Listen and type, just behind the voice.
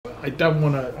I don't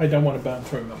want to burn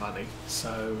through my money,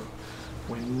 so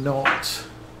we're not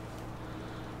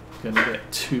going to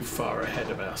get too far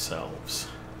ahead of ourselves.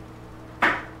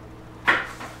 I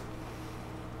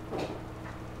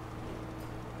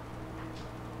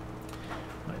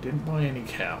didn't buy any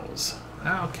cows.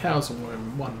 Our cows are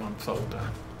 1 month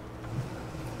older.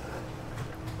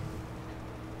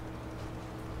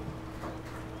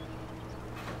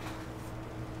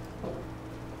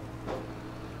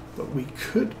 But we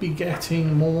could be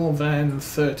getting more than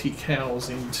 30 cows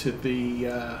into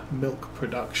the milk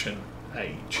production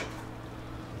age,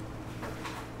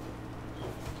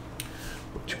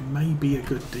 which may be a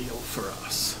good deal for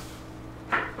us.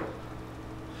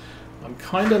 I'm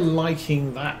kind of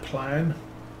liking that plan,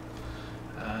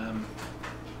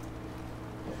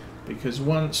 because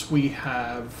once we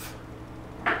have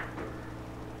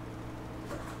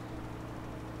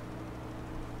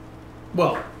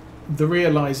the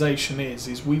realization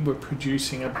is we were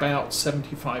producing about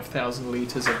 75,000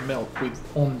 litres of milk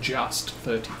on just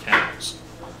 30 cows.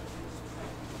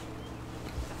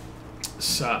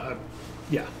 So,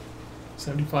 yeah,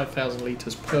 75,000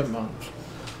 litres per month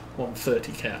on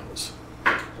 30 cows.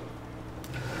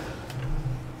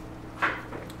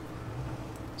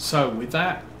 So with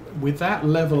that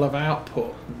level of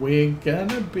output, we're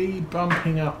gonna be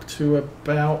bumping up to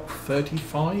about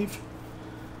 35,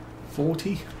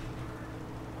 40.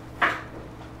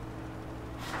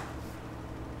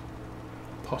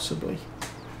 Possibly.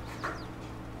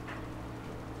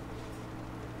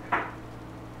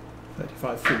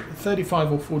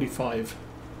 35 or 45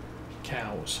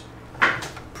 cows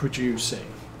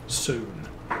producing soon.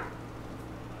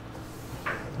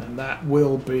 And that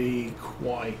will be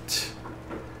quite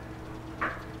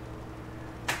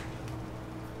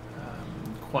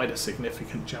a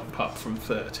significant jump up from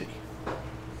 30.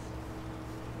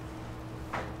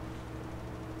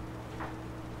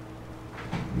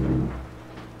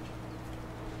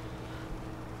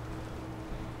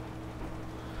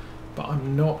 But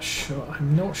I'm not sure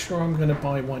I'm going to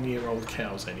buy 1-year-old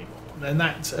cows anymore. And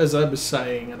that's, as I was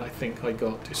saying, and I think I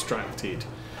got distracted,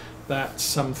 that's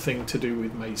something to do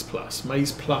with Maize Plus.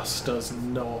 Maize Plus does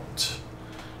not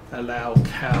allow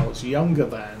cows younger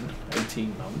than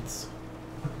 18 months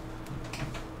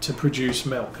to produce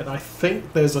milk, and I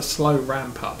think there's a slow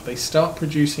ramp up. They start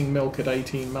producing milk at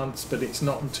 18 months, but it's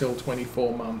not until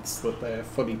 24 months that they're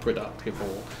fully productive,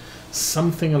 or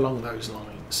something along those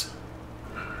lines.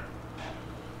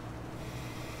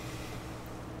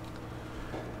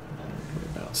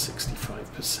 We're about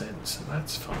 65%, so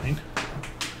that's fine.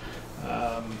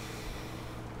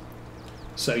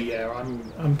 So yeah,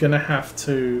 I'm gonna have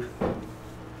to.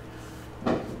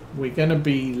 We're going to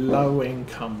be low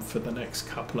income for the next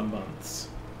couple of months.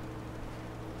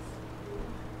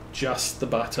 Just the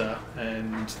butter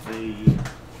and the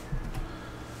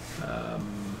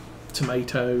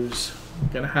tomatoes.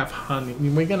 We're going to have honey. I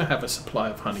mean, we're going to have a supply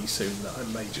of honey soon that I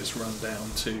may just run down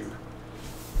to.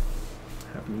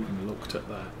 Haven't even looked at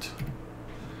that.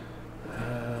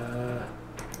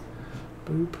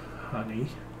 Boop, honey.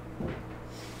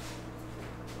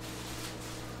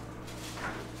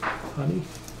 Honey.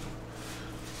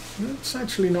 It's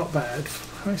actually not bad.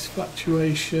 Price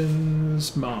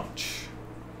fluctuations, March.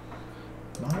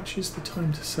 March is the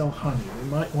time to sell honey. We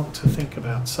might want to think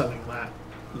about selling that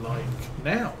like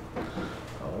now.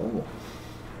 Oh.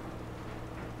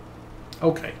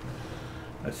 Okay.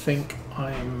 I think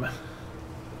I'm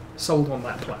sold on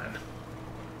that plan.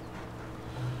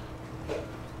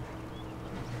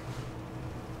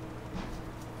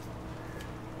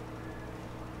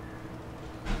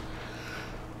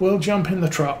 We'll jump in the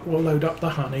truck, we'll load up the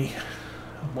honey,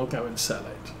 and we'll go and sell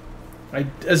it.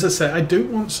 As I say, I do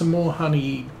want some more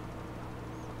honey,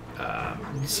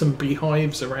 some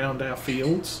beehives around our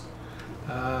fields.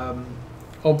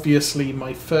 Obviously,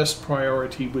 my first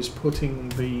priority was putting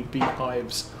the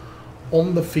beehives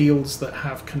on the fields that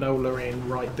have canola in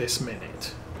right this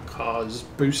minute, because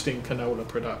boosting canola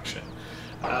production.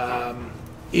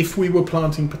 If we were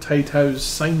planting potatoes,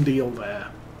 same deal there.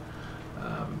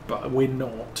 But we're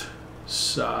not,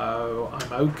 so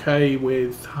I'm okay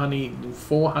with honey,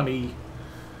 4 honey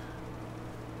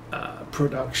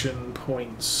production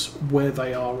points where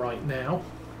they are right now.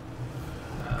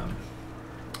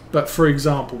 But for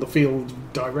example, the field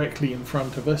directly in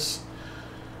front of us,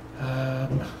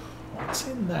 what's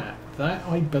in that? That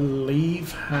I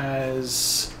believe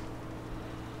has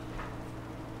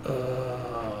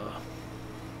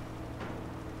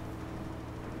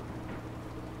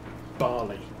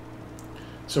barley.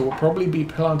 So we'll probably be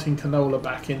planting canola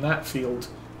back in that field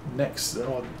next,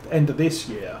 or end of this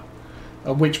year,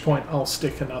 at which point I'll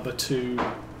stick another 2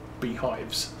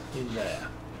 beehives in there.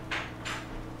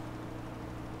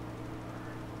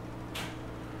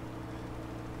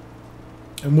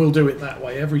 And we'll do it that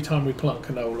way. Every time we plant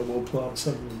canola, we'll plant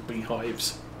some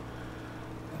beehives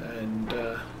and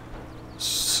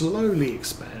slowly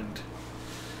expand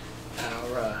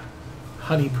our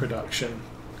honey production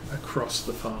across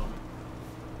the farm.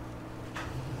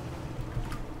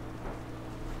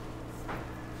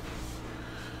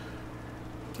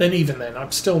 And even then,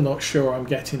 I'm still not sure I'm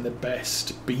getting the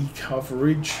best bee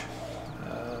coverage.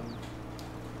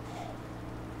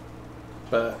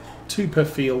 But 2 per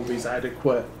field is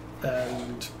adequate,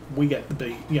 and we get the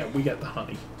bee. Yeah, we get the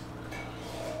honey,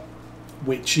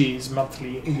 which is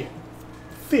monthly. Yeah,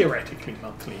 theoretically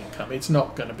monthly income. It's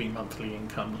not going to be monthly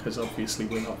income because obviously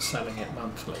we're not selling it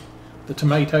monthly. The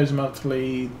tomatoes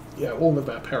monthly. Yeah, all of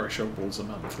our perishables are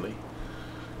monthly.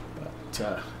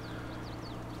 But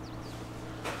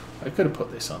I could have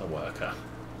put this on a worker,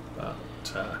 but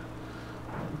not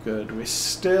good. We're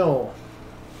still.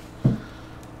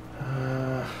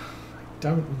 I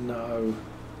don't know.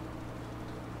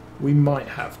 We might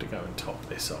have to go and top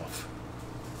this off.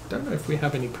 Don't know if we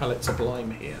have any pallets of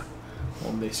lime here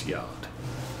on this yard.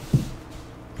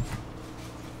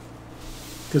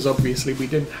 Because obviously we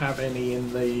didn't have any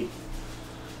in the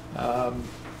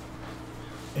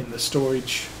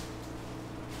storage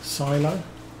silo.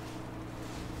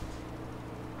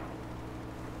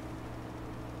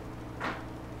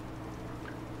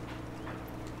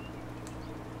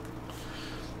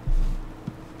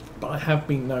 But I have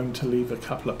been known to leave a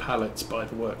couple of pallets by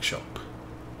the workshop.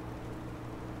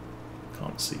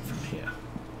 Can't see from here.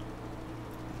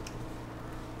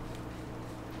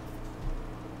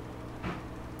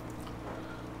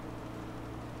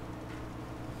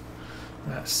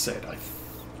 That said, I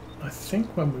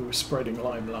think when we were spreading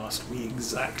lime last, we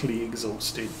exactly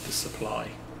exhausted the supply.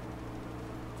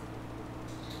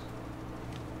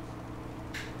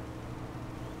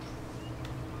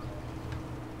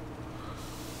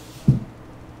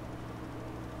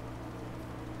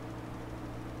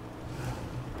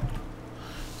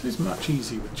 This is much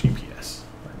easier with GPS,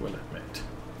 I will admit.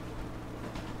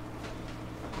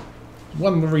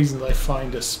 One of the reasons I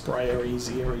find a sprayer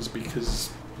easier is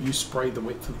because you spray the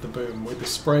width of the boom. With the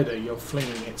spreader, you're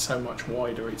flinging it so much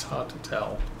wider, it's hard to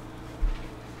tell.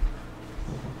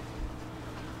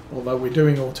 Although we're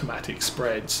doing automatic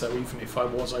spread, so even if I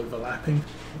was overlapping,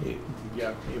 it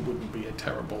wouldn't be a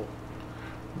terrible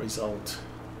result.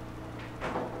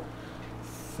 I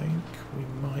think we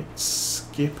might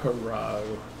skip a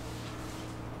row.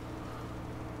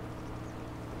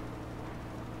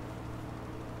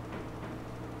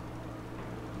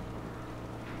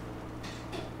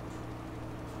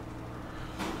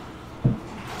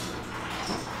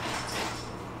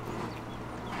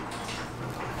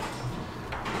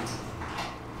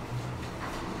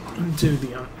 And do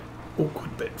the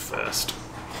awkward bit first.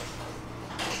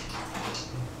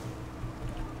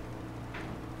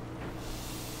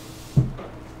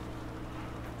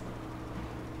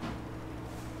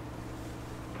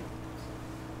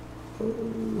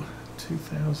 Oh,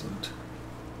 2000.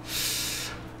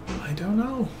 I don't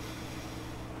know.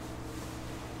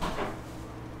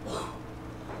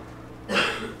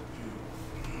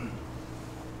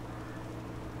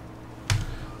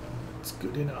 It's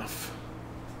good enough.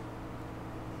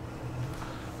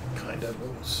 Kind of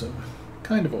awesome.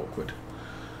 Kind of awkward.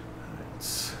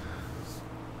 It's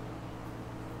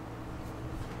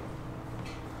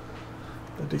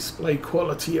the display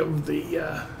quality of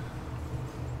the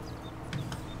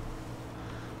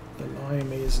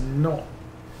lime is not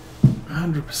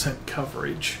 100%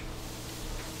 coverage,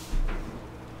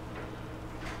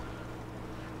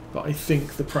 but I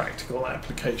think the practical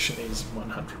application is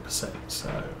 100%,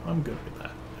 so I'm good with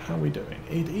that. How are we doing?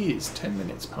 It is 10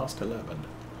 minutes past 11.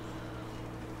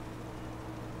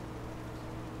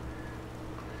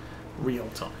 Real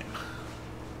time.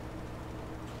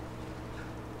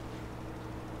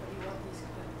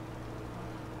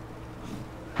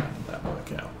 How did that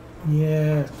work out?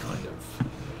 Yeah, kind of.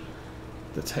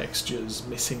 The texture's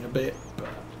missing a bit, but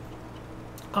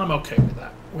I'm okay with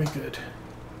that. We're good.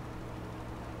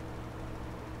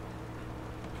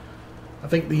 I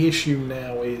think the issue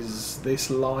now is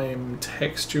this lime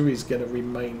texture is going to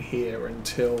remain here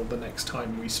until the next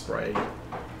time we spray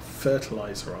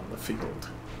fertilizer on the field.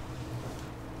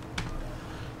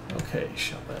 Okay,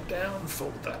 shut that down,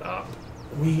 fold that up.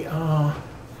 We are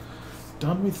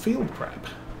done with field prep.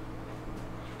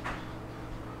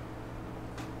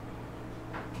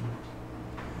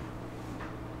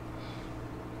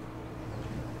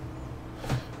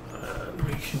 And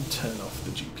we can turn off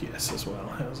the GPS gas as well.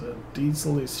 How's it?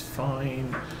 Diesel is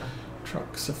fine.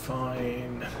 Trucks are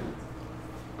fine.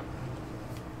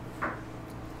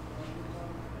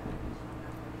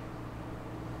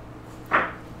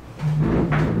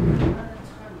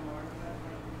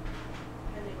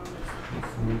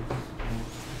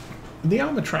 The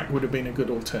Armour track would have been a good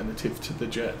alternative to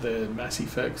the Massey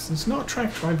Ferguson. It's not a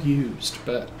tractor I've used,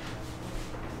 but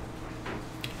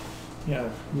yeah,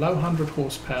 low 100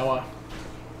 horsepower.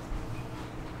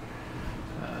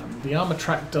 The Armour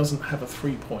track doesn't have a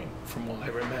 3-point from what I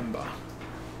remember,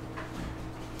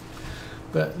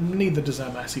 but neither does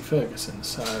our Massey Ferguson,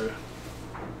 so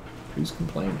who's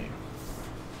complaining?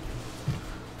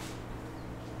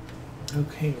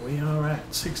 Okay, we are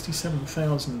at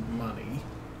 67,000 money.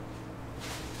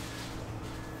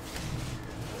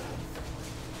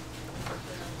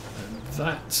 And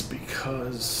that's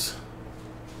because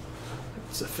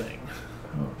it's a thing.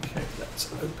 Okay,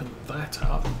 let's open that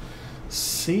up.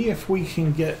 See if we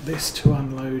can get this to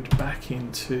unload back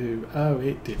into... Oh,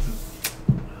 it didn't.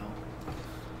 Well.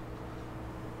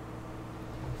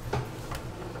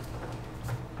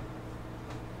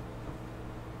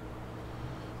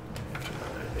 We have to go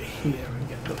over here and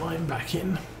get the line back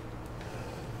in.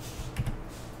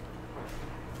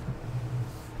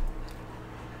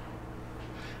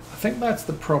 I think that's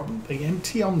the problem. The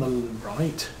empty on the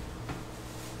right.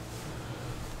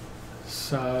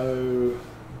 So...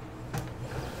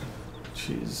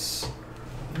 is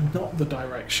not the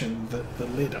direction that the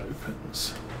lid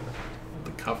opens,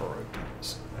 the cover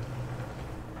opens.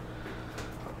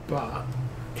 But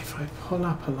if I pull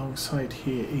up alongside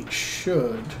here, it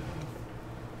should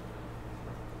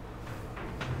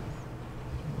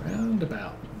round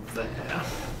about there.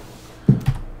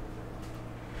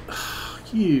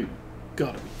 You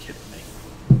gotta be kidding me.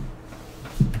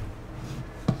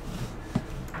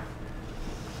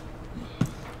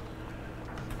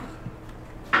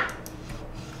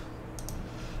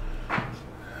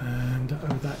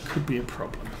 Oh, that could be a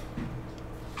problem.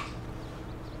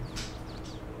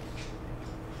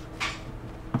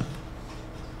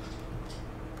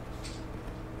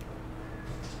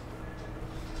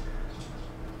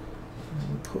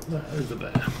 We'll put that over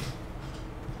there.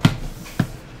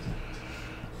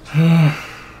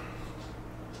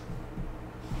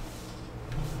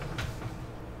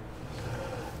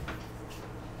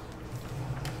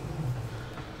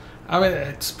 I mean,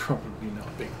 it's probably not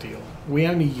a big deal. We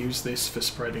only use this for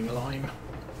spreading lime.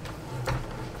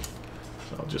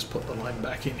 So I'll just put the lime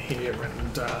back in here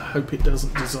and hope it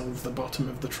doesn't dissolve the bottom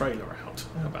of the trailer out.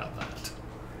 How about that?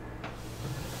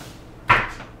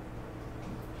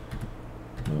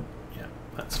 Oh, yeah,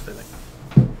 that's filling.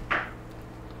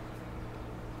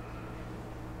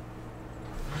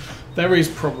 There is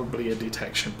probably a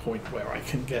detection point where I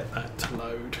can get that to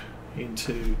load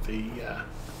into the...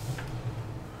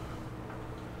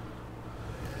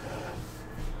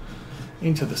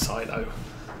 into the silo,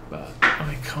 but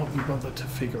I can't be bothered to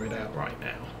figure it out right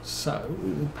now. So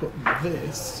we will put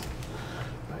this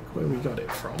back where we got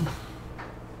it from.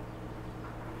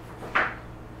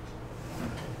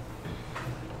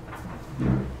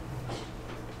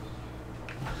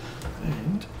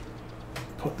 And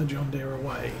put the John Deere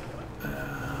away.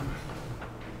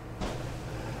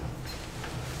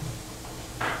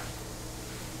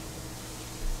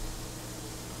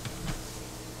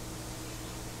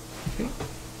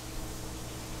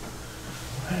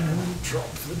 And drop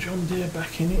the John Deere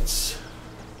back in its...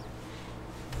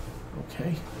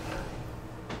 Okay.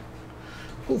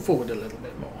 Pull forward a little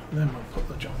bit more. Then we'll put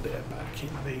the John Deere back in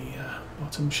the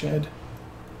bottom shed.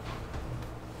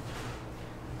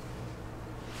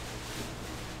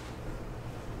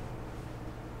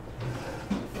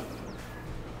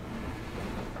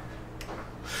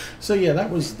 So yeah, that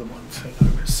was the one thing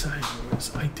I was saying,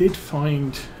 was I did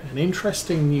find an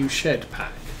interesting new shed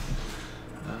pack.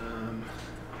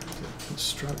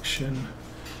 Construction,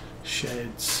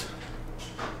 sheds,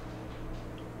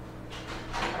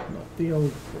 not the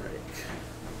old brick.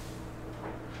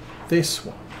 This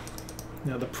one.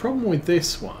 Now the problem with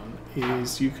this one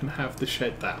is you can have the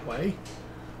shed that way,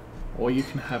 or you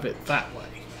can have it that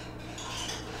way.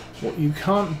 What you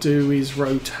can't do is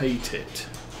rotate it.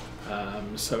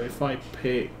 So if I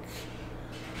pick,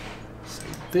 say,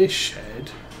 this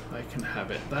shed, I can have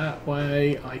it that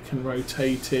way, I can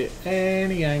rotate it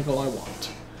any angle I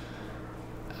want.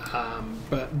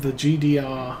 But the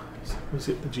GDR, was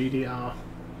it the GDR?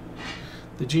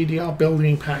 The GDR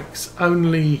building packs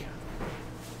only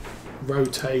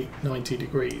rotate 90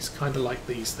 degrees, kind of like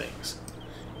these things.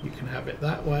 You can have it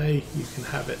that way, you can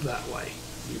have it that way.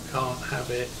 You can't have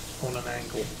it on an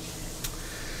angle.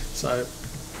 So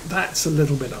that's a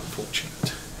little bit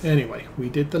unfortunate. Anyway, we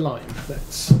did the line.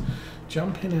 Let's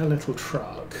jump in our little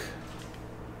truck,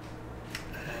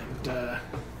 and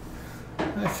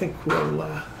I think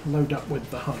we'll load up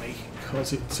with the honey,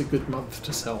 because it's a good month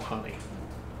to sell honey.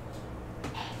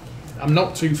 I'm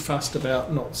not too fussed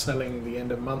about not selling the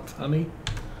end of month honey.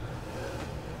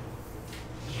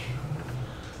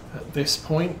 At this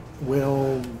point,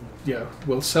 we'll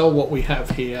sell what we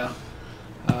have here,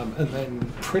 and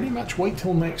then pretty much wait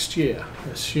till next year,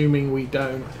 assuming we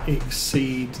don't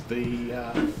exceed the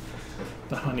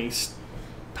honey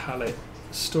pallet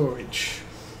storage.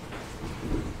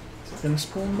 Is it going to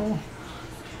spawn more?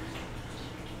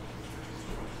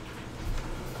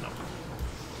 No.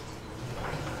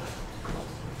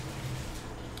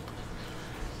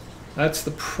 That's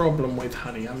the problem with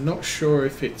honey. I'm not sure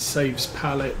if it saves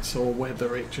pallets or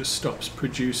whether it just stops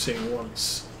producing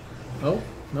once. Oh,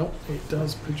 no, it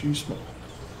does produce more.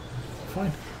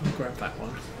 Fine, I'll grab that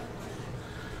one.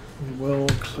 We will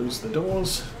close the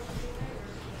doors.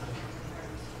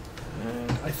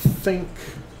 And I think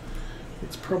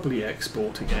it's probably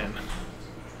export again.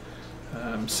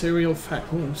 Cereal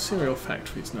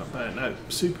factory's not bad. No,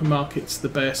 supermarket's the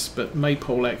best, but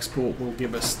Maypole export will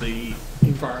give us the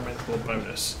environmental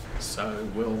bonus, so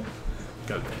we'll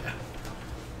go there.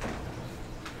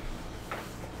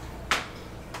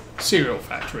 Cereal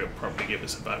factory will probably give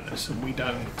us a bonus, and we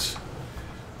don't.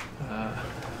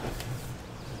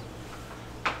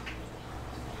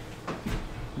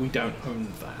 We don't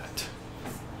own that.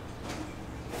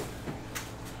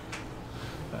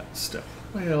 But still,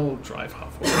 we'll drive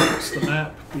halfway across the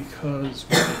map because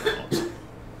why not?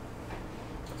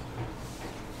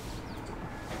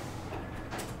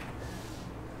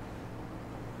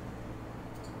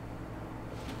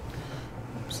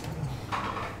 Oops.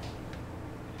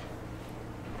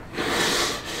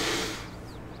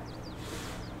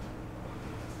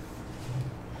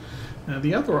 Now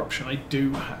the other option I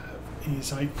do have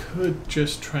is I could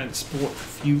just transport a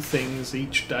few things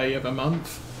each day of a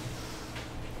month.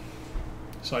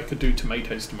 So I could do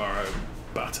tomatoes tomorrow,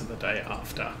 butter the day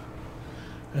after,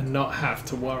 and not have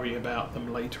to worry about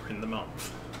them later in the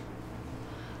month.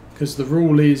 Because the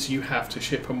rule is you have to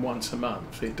ship them once a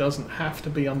month. It doesn't have to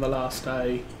be on the last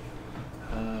day.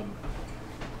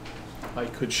 I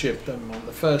could ship them on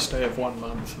the first day of one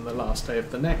month and the last day of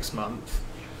the next month.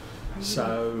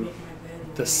 So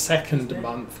the second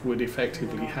month would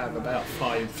effectively have about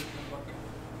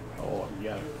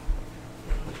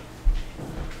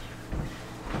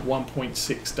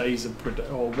 1.6 days of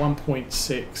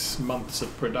 1.6 months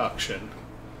of production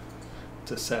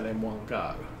to sell in one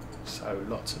go. So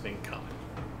lots of income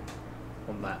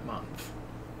on that month.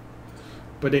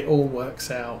 But it all works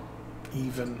out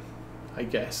even, I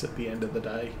guess, at the end of the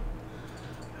day.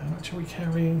 How much are we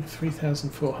carrying?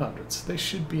 3,400. So this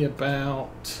should be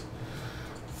about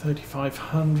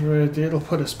 3,500. It'll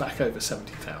put us back over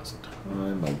 70,000.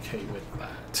 I'm okay with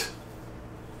that.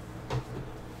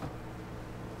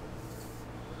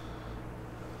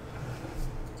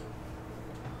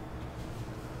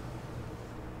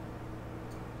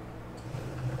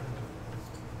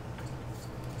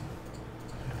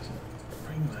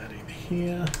 Bring that in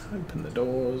here. Open the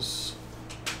doors.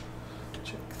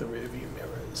 Check the rear view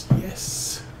mirrors.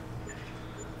 Yes.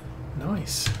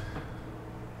 Nice.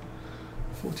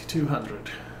 4,200,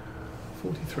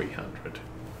 4,300.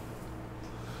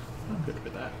 I'm good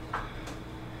with that.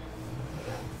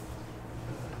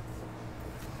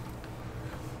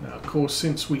 Now, of course,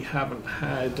 since we haven't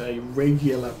had a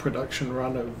regular production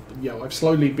run of, I've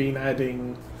slowly been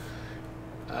adding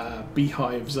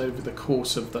beehives over the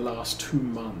course of the last 2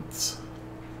 months.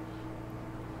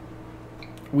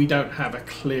 We don't have a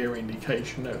clear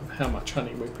indication of how much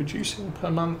honey we're producing per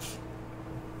month.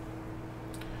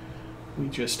 We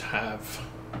just have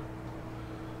a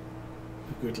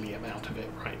goodly amount of it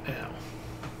right now.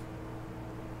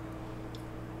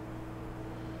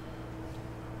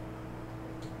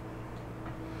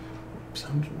 Oops,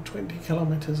 120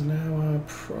 kilometers an hour.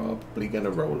 Probably going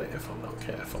to roll it if I'm not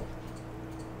careful.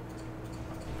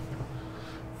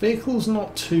 Vehicle's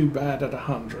not too bad at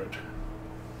 100,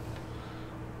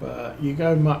 but you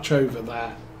go much over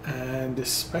that. And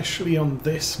especially on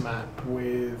this map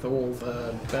with all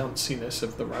the bounciness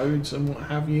of the roads and what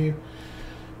have you,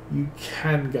 you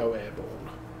can go airborne.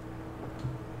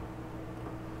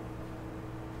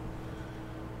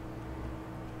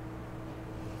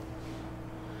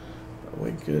 But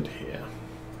we're good here.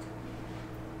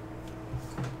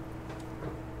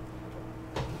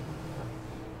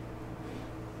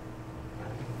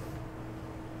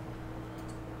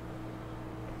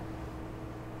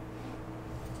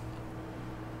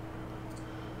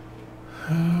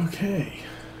 Okay.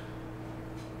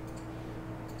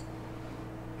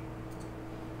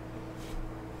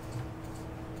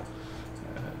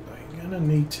 I'm going to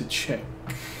need to check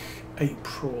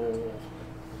April.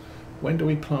 When do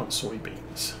we plant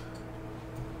soybeans?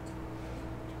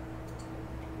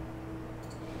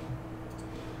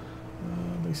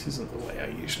 This isn't the way I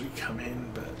usually come in,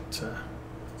 but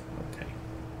okay.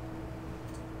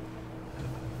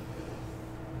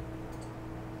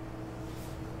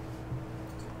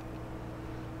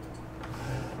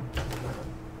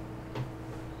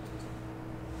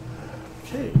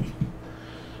 Okay.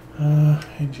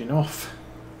 Engine off.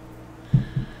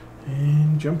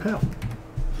 And jump out.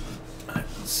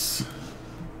 Let's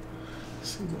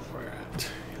see what we're at.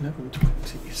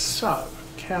 11:20. So,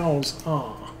 cows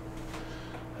are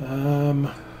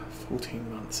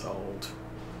 14 months old.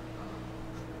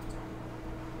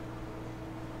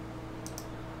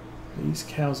 These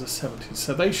cows are 17,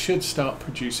 so they should start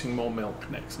producing more milk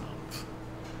next month.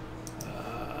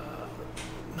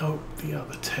 No, the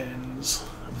other 10s.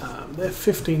 They're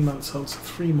 15 months old, so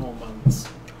 3 more months.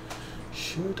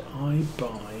 Should I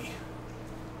buy?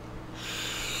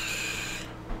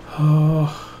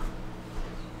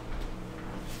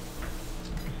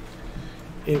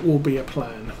 It will be a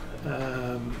plan.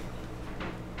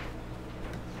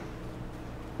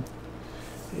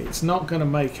 It's not going to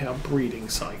make our breeding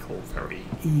cycle very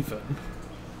even,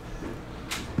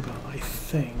 but I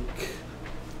think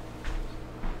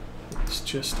it's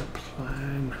just a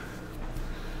plan.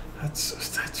 That's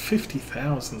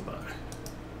 50,000 though.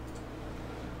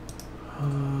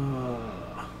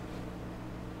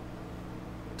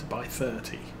 To buy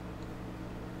 30.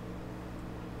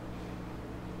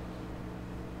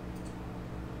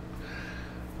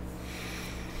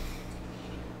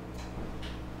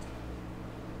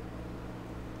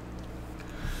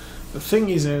 The thing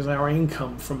is our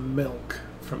income from milk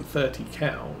from 30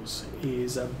 cows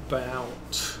is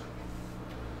about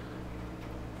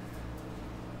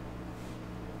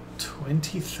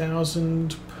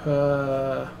 20,000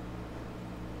 per.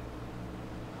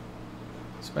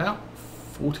 It's about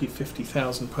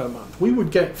 50,000 per month. We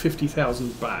would get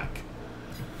 50,000 back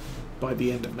by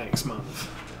the end of next month.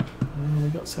 We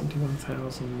got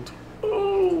 71,000.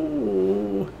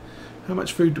 Oh, how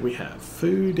much food do we have?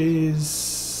 Food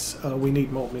is. We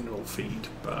need more mineral feed,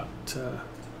 but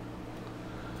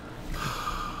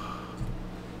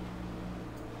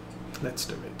let's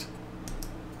do it.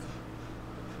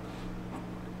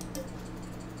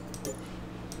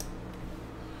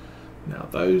 Now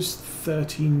those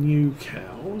 30 new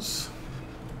cows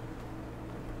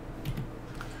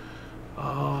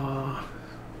are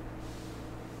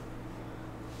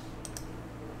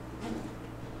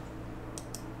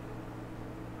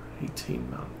 18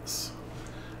 months.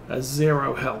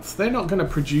 0 health. They're not going to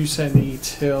produce any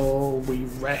till we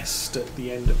rest at the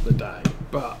end of the day,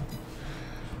 but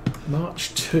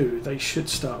March 2 they should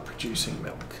start producing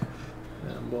milk,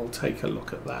 and we'll take a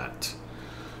look at that.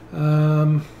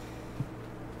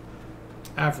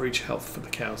 Average health for the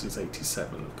cows is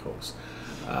 87, of course.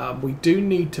 We do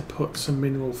need to put some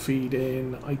mineral feed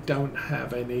in. I don't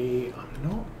have any. I'm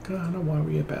not going to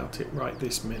worry about it right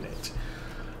this minute.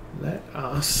 Let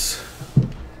us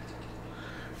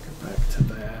back to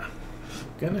there.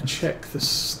 I'm going to check the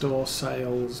store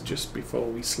sales just before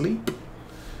we sleep,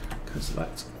 because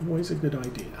that's always a good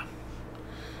idea.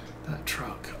 That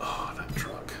truck, oh, that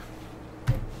truck.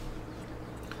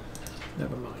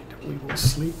 Never mind, we will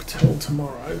sleep till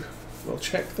tomorrow. We'll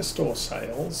check the store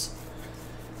sales,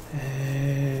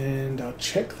 and I'll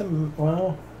check them.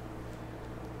 Well,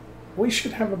 we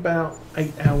should have about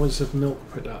 8 hours of milk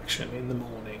production in the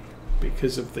morning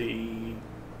because of the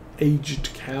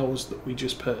aged cows that we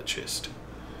just purchased.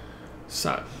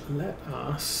 So let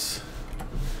us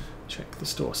check the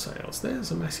store sales.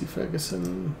 There's a Massey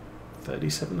Ferguson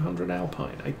 3700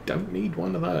 Alpine. I don't need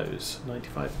one of those.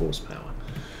 95 horsepower.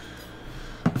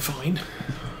 Fine.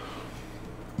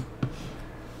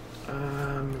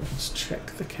 Let's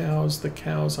check the cows. The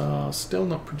cows are still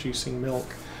not producing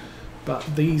milk, but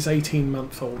these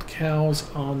 18-month-old cows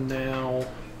are now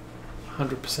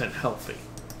 100% healthy.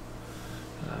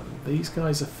 These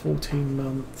guys are 14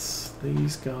 months,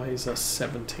 these guys are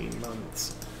 17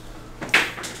 months.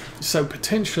 So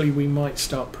potentially we might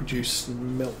start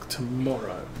producing milk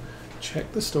tomorrow.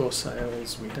 Check the store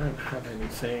sales, we don't have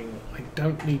anything. I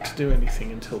don't need to do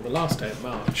anything until the last day of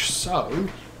March, so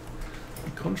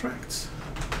contracts?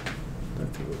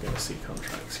 Don't think we're going to see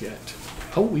contracts yet.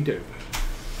 Oh, we do.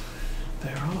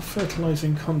 There are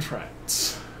fertilizing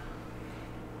contracts.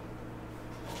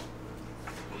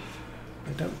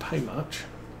 They don't pay much.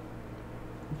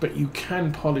 but you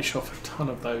can polish off a ton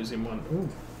of those in one. Oh,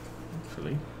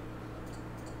 hopefully.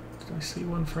 Did I see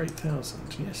one for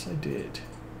 8,000? Yes, I did.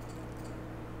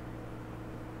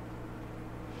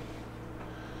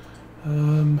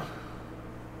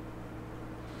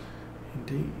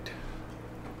 Indeed.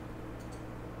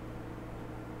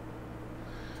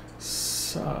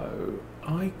 So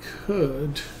I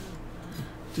could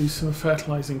do some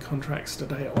fertilizing contracts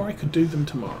today, or I could do them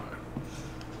tomorrow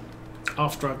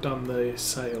after I've done the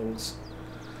sales.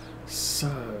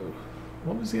 So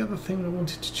what was the other thing I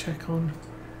wanted to check on?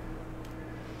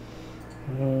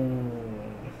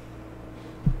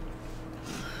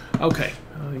 Okay,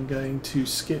 I'm going to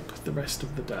skip the rest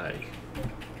of the day.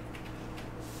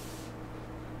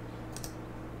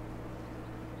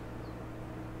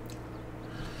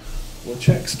 We'll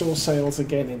check store sales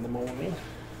again in the morning.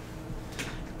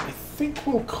 I think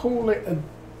we'll call it a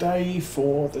day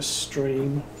for the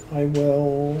stream. I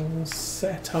will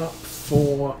set up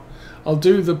for... I'll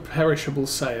do the perishable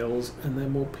sales and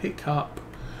then we'll pick up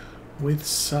with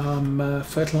some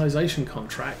fertilization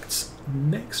contracts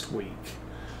next week.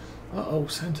 Uh-oh,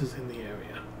 Santa's in the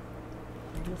area.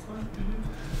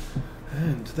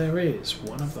 And there is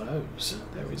one of those.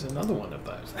 There is another one of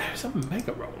those. There's a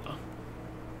mega roller.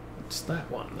 What's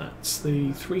that one? That's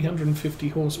the 350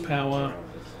 horsepower,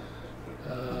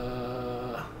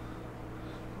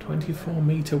 24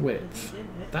 meter width.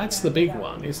 That's the big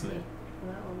one, isn't it?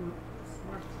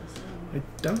 I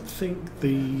don't think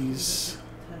these...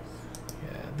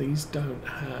 Yeah, these don't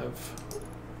have...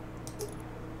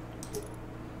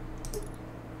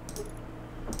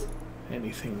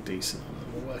 anything decent on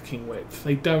them working with.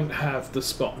 They don't have the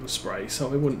spot and spray,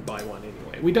 so I wouldn't buy one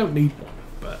anyway. We don't need one,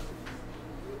 but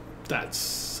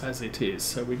that's as it is.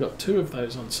 So we got two of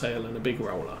those on sale and a big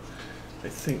roller. I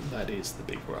think that is the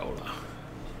big roller.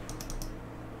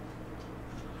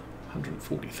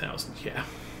 140,000, yeah.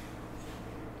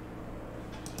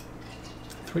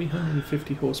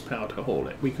 350 horsepower to haul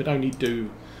it. We could only do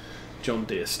John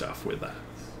Deere stuff with that.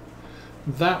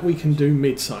 That we can do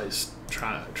mid-sized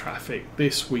traffic.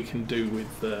 This we can do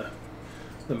with the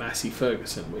Massey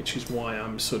Ferguson, which is why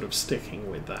I'm sort of sticking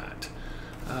with that.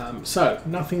 So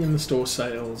nothing in the store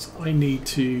sales. I need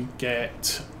to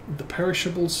get the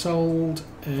perishables sold,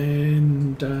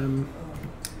 and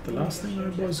the last thing I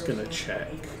was going to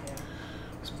check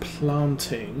was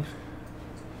planting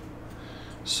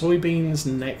soybeans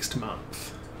next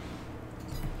month.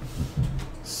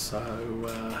 So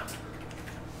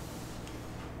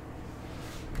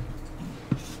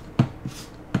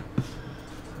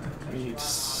I need to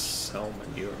sell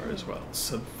manure as well.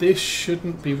 So this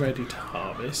shouldn't be ready to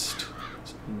harvest.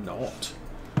 It's not.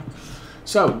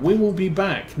 So we will be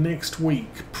back next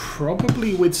week,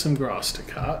 probably with some grass to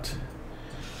cut,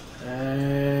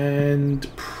 and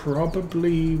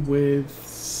probably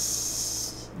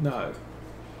with... no.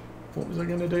 What was I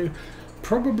going to do?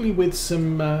 Probably with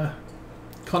some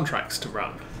contracts to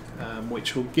run,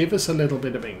 which will give us a little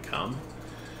bit of income.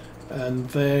 And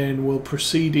then we'll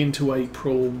proceed into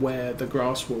April, where the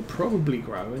grass will probably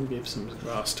grow and give some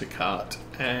grass to cut,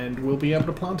 and we'll be able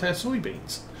to plant our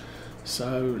soybeans.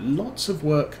 So lots of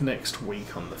work next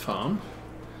week on the farm.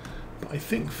 But I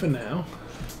think for now...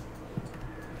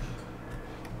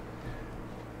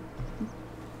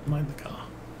 mind the car.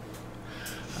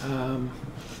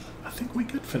 I think we're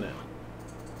good for now.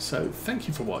 So thank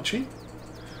you for watching.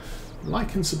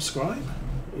 Like and subscribe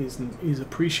is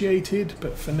appreciated,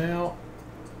 but for now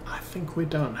I think we're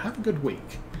done. Have a good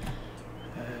week,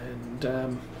 and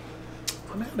I'm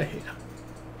out of here.